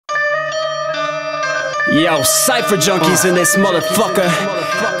Yo, Cypher Junkies in this motherfucker.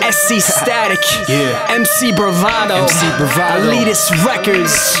 SC Static, yeah. MC Bravado, Elitist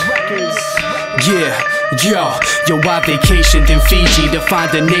Records. Yeah, yo, I vacationed in Fiji to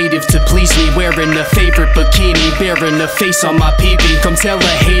find a native to please me, wearing a favorite bikini, bearing a face on my PB. Come tell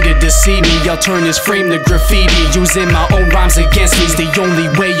a hater to see me, I'll turn his frame to graffiti, using my own rhymes against me's the only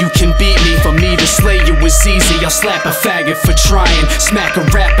way you can beat me. For me to slay you is easy, I'll slap a faggot for trying, smack a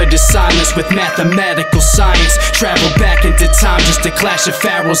rapper to silence with mathematical science. Travel back into time just to clash of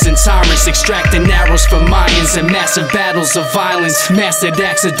pharaohs and tyrants, extracting arrows from Mayans and massive battles of violence, mastered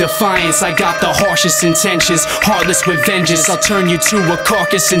acts of defiance. I got the harshest intentions, heartless with vengeance. I'll turn you to a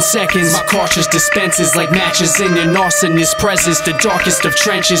carcass in seconds. My cartridge dispenses like matches in an arsonist's presence. The darkest of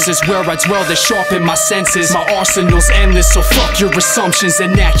trenches is where I dwell to sharpen my senses. My arsenal's endless, so fuck your assumptions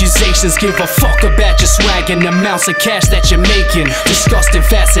and accusations. Give a fuck about your swag and amounts of cash that you're making. Disgusting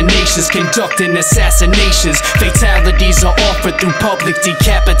fascinations, conducting assassinations. Fatalities are offered through public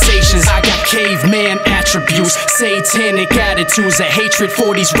decapitations. I got caveman attributes, satanic attitudes, a hatred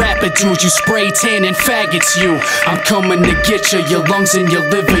for these rapper dudes. You spray tan and faggots you. I'm coming to get you, your lungs and your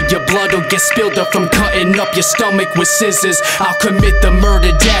liver. Your blood will get spilled up from cutting up your stomach with scissors. I'll commit the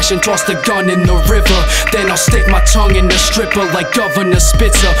murder dash and toss the gun in the river. Then I'll stick my tongue in the stripper like Governor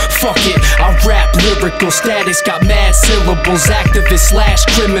Spitzer. Fuck it, I rap lyrical status, got mad syllables. Activist slash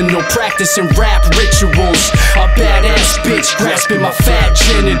criminal, practicing rap rituals. A badass bitch grasping my fat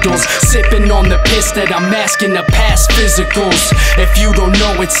genitals, sipping on the piss that I'm masking the past physicals. If you don't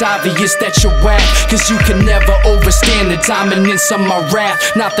know, it's obvious that you're whack, cause you can never overstand the dominance of my rap.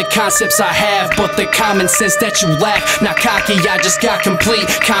 Not the concepts I have, but the common sense that you lack. Not cocky, I just got complete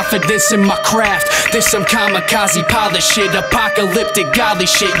confidence in my craft. There's some kamikaze pilot shit, apocalyptic godly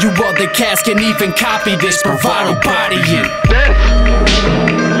shit. You other cats can even copy this bravado bodying. Death!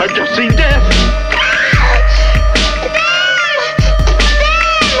 I've just seen death!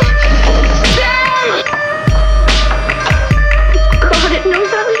 God, it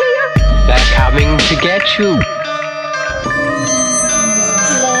knows I'm here. They're coming to get you.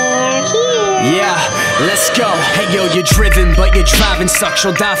 Yeah, let's go. Hey yo, you're driven, but your driving sucks.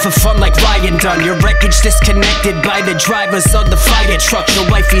 You'll die for fun like Ryan done. Your record's disconnected by the drivers of the fire truck. Your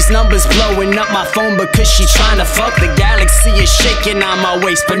wifey's numbers blowing up my phone because she trying to fuck. The galaxy is shaking on my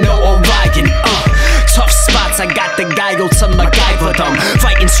waist, but no Orion. Tough spots, I got the guile to MacGyver them.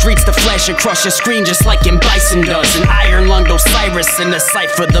 Fighting streets to flash across your screen just like in Bison does. An iron-lunged Osiris in the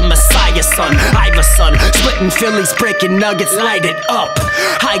cipher, the Messiah son, Iverson. Splitting Phillies, breaking nuggets, light it up.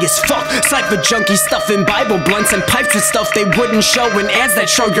 High as fuck, Cypher Junkie stuffing Bible blunts and pipes with stuff they wouldn't show in ads that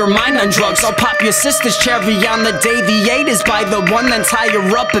show your mind on drugs. I'll pop your sister's cherry on the day the 8 is by the one, then tie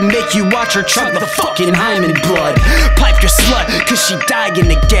her up and make you watch her chug the fucking hymen blood. Pipe your slut, cause she dying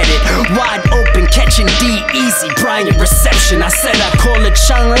to get it. Wide open, catching D easy, Brian reception. I said I'd call it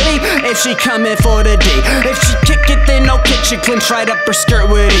Chung-Li if she coming for the day. If she kick it, then I'll kick you, clinch right up her skirt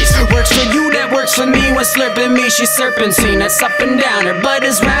with ease. Works for you, that works for me. When slurping me, she's serpentine. That's up and down, her butt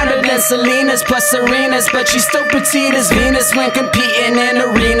is rounder than Selena's, plus Serena's, but she's still petite as Venus when competing in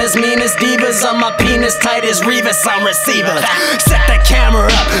arenas. Mean as divas on my penis, tight as Revis on receiver. Set the camera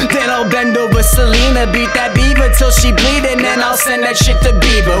up, then I'll bend over Selena, beat that beaver till she bleeding, then I'll send that shit to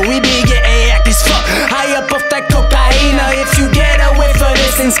Bieber. We be getting act as fuck, high up off that cocaine. If you get away for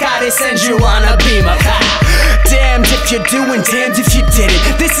this, then Scotty sends you on a beamer. Damned if you're doing, damned if you didn't.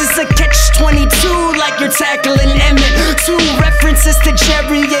 This is a catch-22 like you're tackling Emmett. 2 references to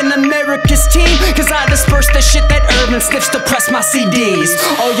Jerry and America's team, cause I disperse the shit that Urban sniffs to press my CDs.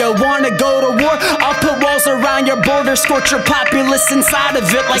 Oh, you wanna go to war? I'll put walls around your border, scorch your populace inside of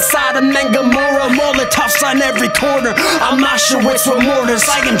it like Sodom and Gomorrah. Molotovs on every corner, I'm Auschwitz with mortars.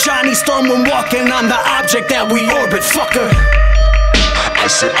 I am Johnny Storm when walking on the object that we orbit, fucker. I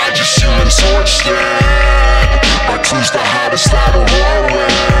said I just human torch that. My crew's the hottest out of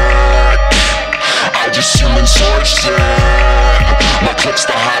Warwick. I just human torch that. My clip's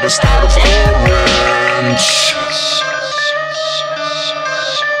the hottest out of Orange.